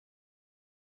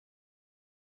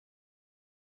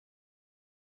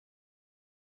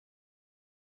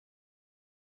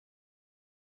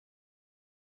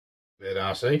Bit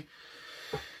RC.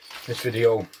 This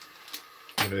video I'm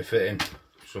going to be fitting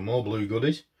some more blue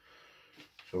goodies.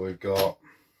 So we've got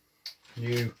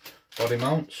new body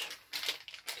mounts,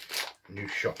 new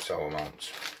shock tower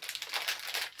mounts.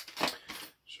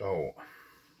 So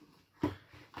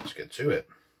let's get to it.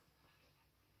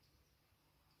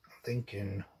 I'm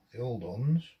thinking the old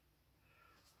ones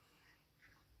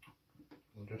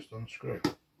will just unscrew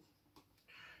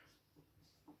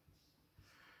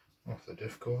off the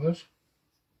diff covers.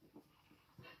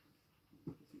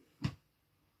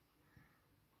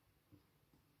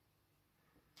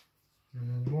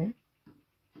 And one.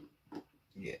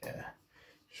 Yeah,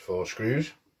 just 4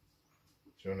 screws.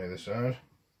 Two on either side.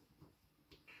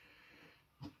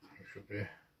 It should be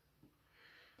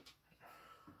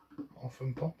off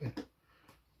and popping.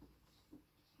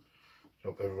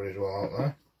 Hope everybody's well out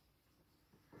there.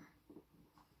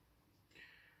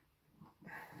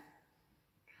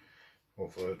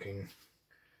 Hopefully we can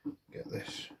get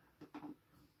this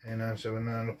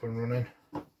A979 up and running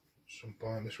at some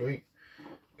point this week.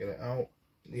 Get it out,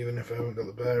 even if I haven't got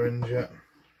the bearings yet.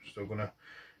 I'm still gonna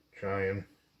try and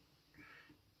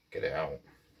get it out,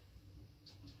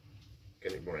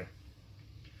 get it running.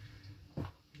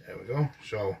 There we go.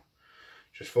 So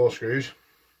just 4 screws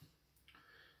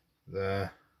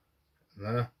there and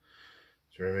there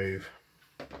to remove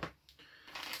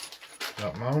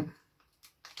that mount.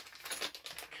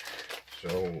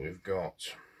 So we've got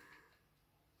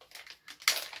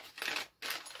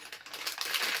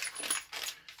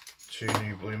 2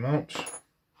 new blue mounts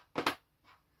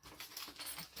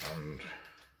and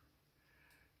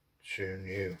 2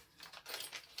 new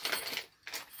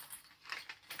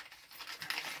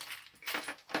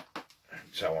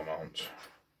tower mounts.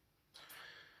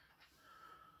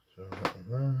 So that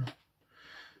one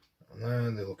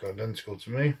there, they look identical to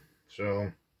me,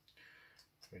 so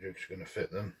we're just going to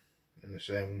fit them in the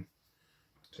same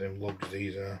lugs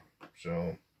these are.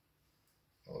 So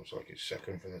that looks like it's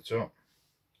second from the top.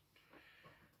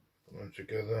 Put them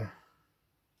together.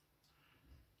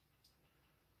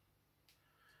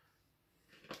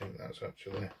 I think that's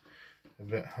actually a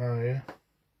bit higher.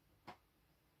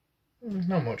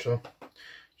 Not much though.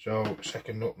 So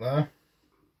second up there,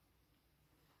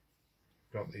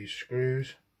 got these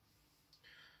screws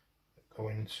that go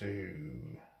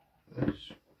into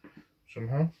this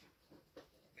somehow.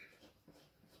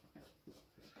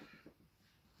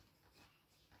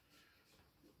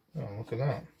 Oh, look at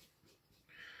that.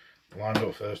 Lined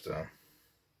up first time.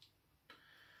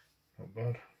 Not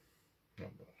bad.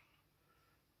 Not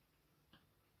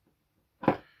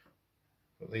bad.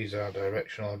 But these are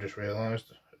directional, I've just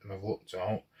realised, and I've looked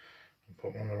out and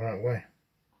put them on the right way.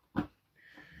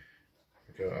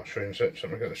 Okay, I'll show you in a sec, so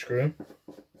I'm going to get the screw in.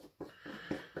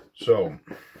 So,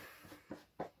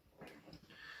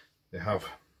 they have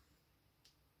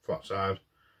flat side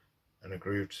and a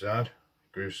grooved side.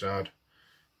 Grooved side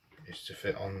is to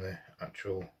fit on the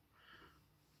actual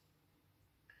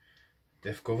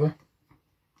diff cover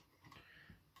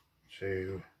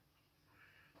to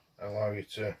allow you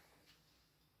to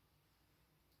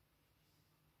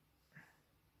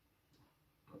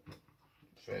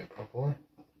fit it properly.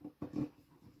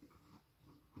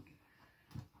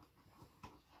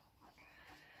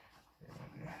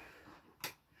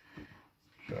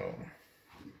 So,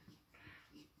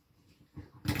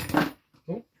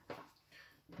 oh,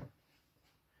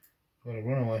 got a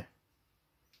runaway.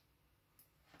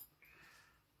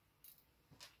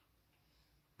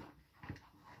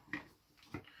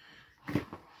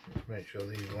 Let's make sure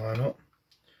these line up.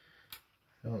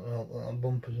 Don't let little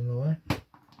bumpers in the way.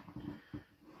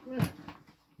 Yeah,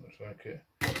 looks like it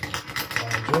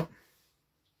lines up.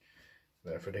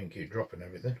 Better if I didn't keep dropping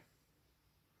everything.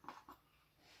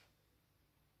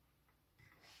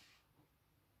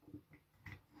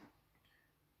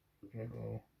 Gonna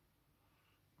go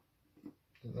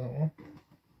to that one.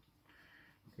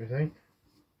 What do you think?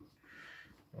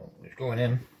 Well, it's going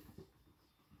in.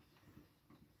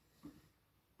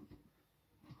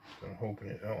 So I'm hoping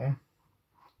it's that one.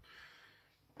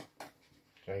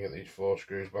 Try and get these 4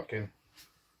 screws back in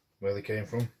where they came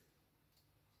from.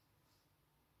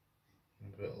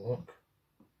 A bit of luck.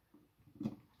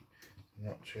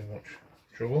 Not too much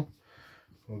trouble.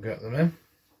 We'll get them in.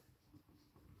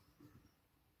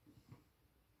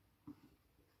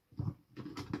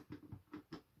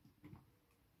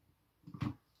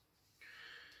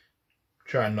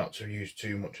 Trying not to use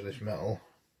too much of this metal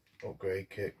upgrade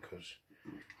kit because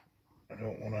I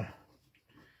don't want to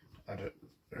add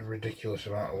a ridiculous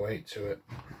amount of weight to it.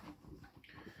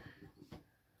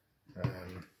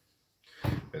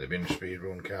 With it being a speed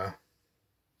run car,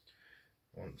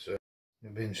 I want to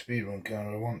it being a speedrun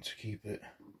car, I want to keep it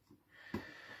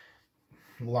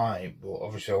light, but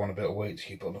obviously I want a bit of weight to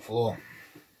keep it on the floor.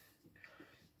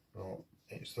 But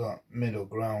it's that middle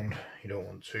ground. You don't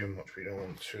want too much, but you don't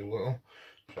want too little.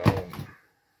 So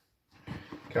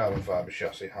carbon fibre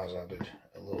chassis has added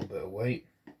a little bit of weight.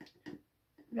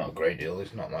 Not a great deal,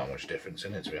 there's not that much difference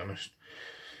in it, to be honest.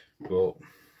 But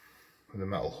with the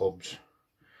metal hubs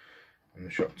and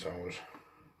the shock towers,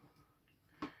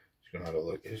 it's going to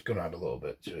add a little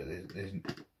bit to it.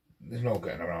 There's no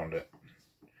getting around it.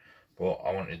 But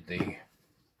I wanted the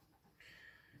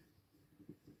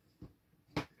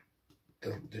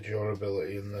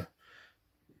durability and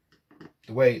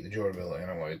the weight, the durability,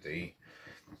 and I wanted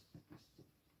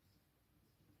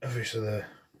obviously the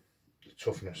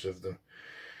toughness of the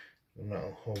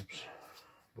metal hubs.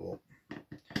 But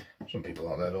some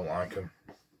people out there don't like them.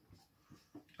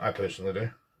 I personally do.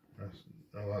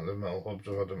 I like the metal hubs.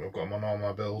 I've got them on all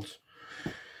my builds.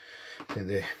 I think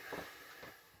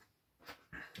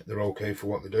they're okay for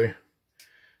what they do.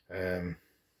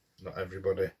 Not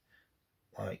everybody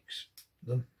likes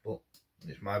them, but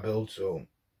it's my build, so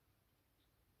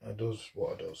it does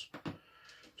what it does.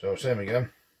 So same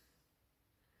again.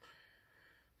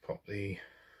 Pop the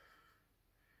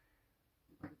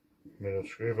middle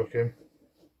screw back in.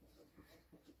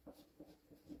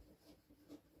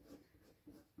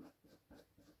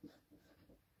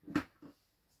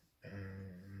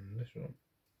 And this one.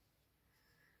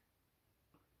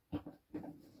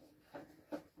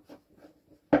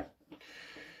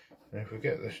 And if we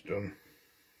get this done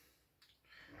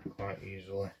quite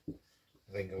easily,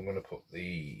 I think I'm going to put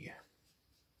the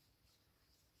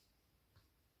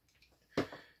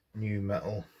new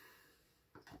metal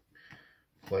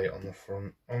plate on the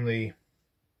front, on the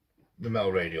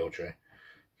metal radio tray.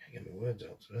 Can't get my words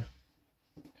out today.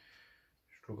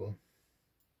 Struggling.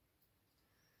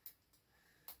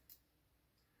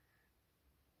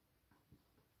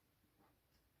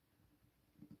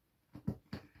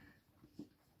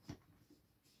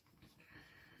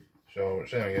 So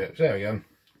same again,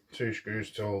 2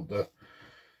 screws to hold the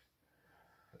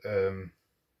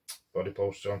body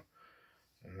posts on,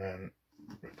 and then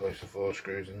replace the 4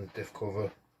 screws in the diff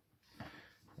cover.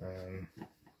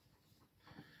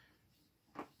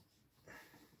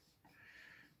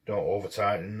 Don't over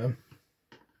tighten them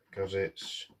because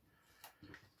it's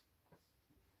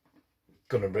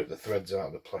gonna rip the threads out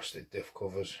of the plastic diff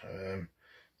covers, and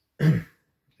you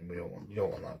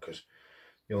don't want that, because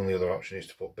the only other option is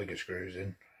to put bigger screws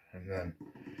in, and then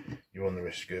you run the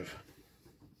risk of,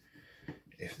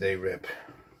 if they rip,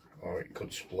 or it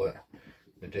could split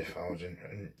the diff housing,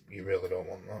 and you really don't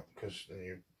want that, because then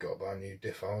you've got to buy new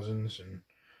diff housings and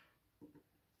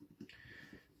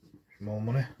more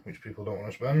money, which people don't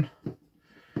want to spend.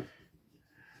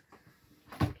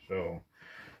 So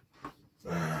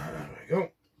there we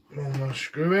go. One more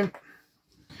screw in.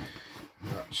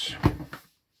 That's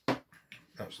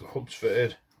the hubs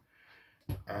fitted,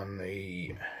 and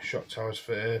the shock towers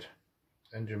fitted,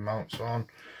 engine mounts on,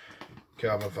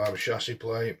 carbon fibre chassis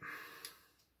plate,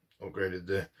 upgraded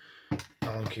the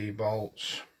Allen key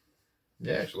bolts.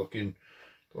 Yeah, it's looking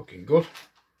good.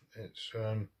 It's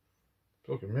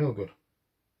looking real good.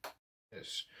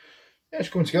 It's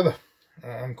coming together.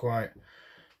 I'm quite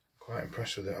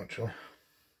impressed with it, actually.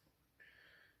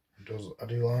 I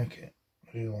do like it.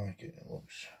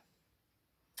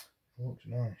 It looks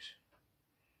nice.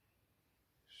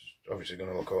 It's obviously going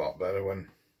to look a lot better when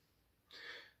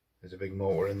there's a big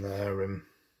motor in there and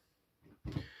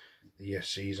the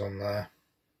ESC's on there.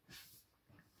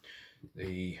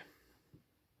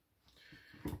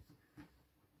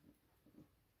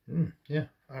 Yeah,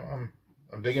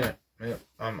 I'm digging it. Yeah,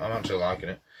 I'm actually liking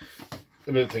it. I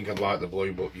didn't think I'd like the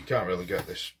blue, but you can't really get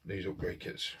these upgrade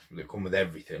kits that come with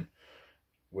everything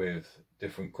with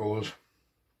different colours.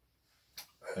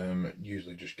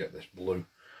 Usually just get this blue,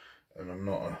 and I'm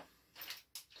not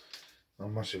a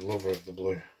massive lover of the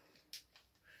blue,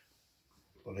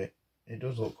 but it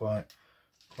does look quite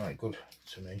good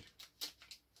to me.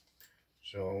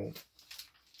 So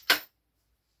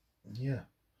yeah,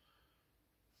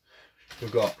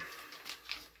 we've got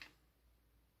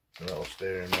the little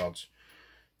steering rods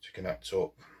to connect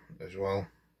up as well.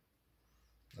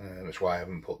 That's why I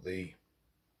haven't put the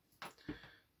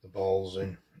balls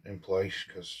in place,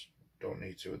 because don't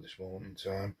need to at this moment in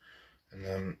time. And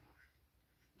then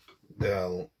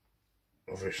they'll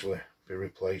obviously be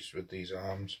replaced with these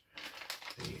arms.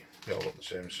 They all look the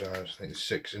same size. I think there's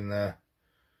 6 in there,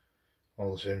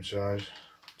 all the same size.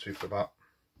 2 for the back,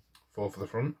 4 for the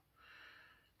front.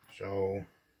 So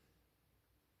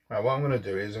right, what I'm going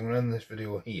to do is I'm going to end this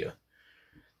video here.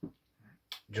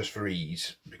 just for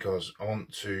ease, because I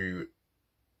want to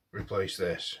replace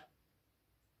this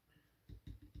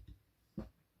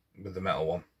with the metal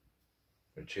one,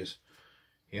 which is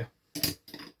here.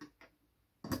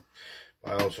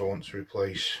 I also want to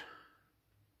replace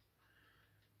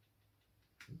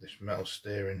this metal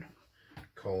steering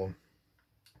column,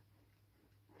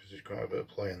 because there's quite a bit of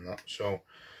play in that. So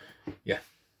yeah,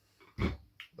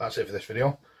 that's it for this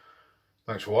video.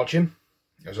 Thanks for watching.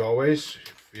 As always,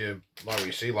 if you like what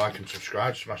you see, like and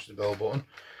subscribe, smash the bell button,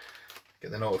 get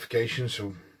the notifications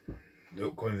so the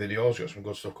upcoming videos. Got some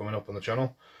good stuff coming up on the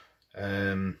channel.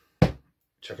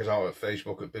 Check us out at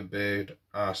Facebook at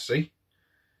BigBeardRC.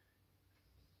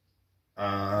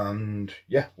 And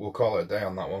yeah, we'll call it a day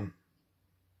on that one.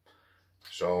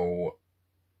 So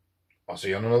I'll see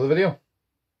you on another video.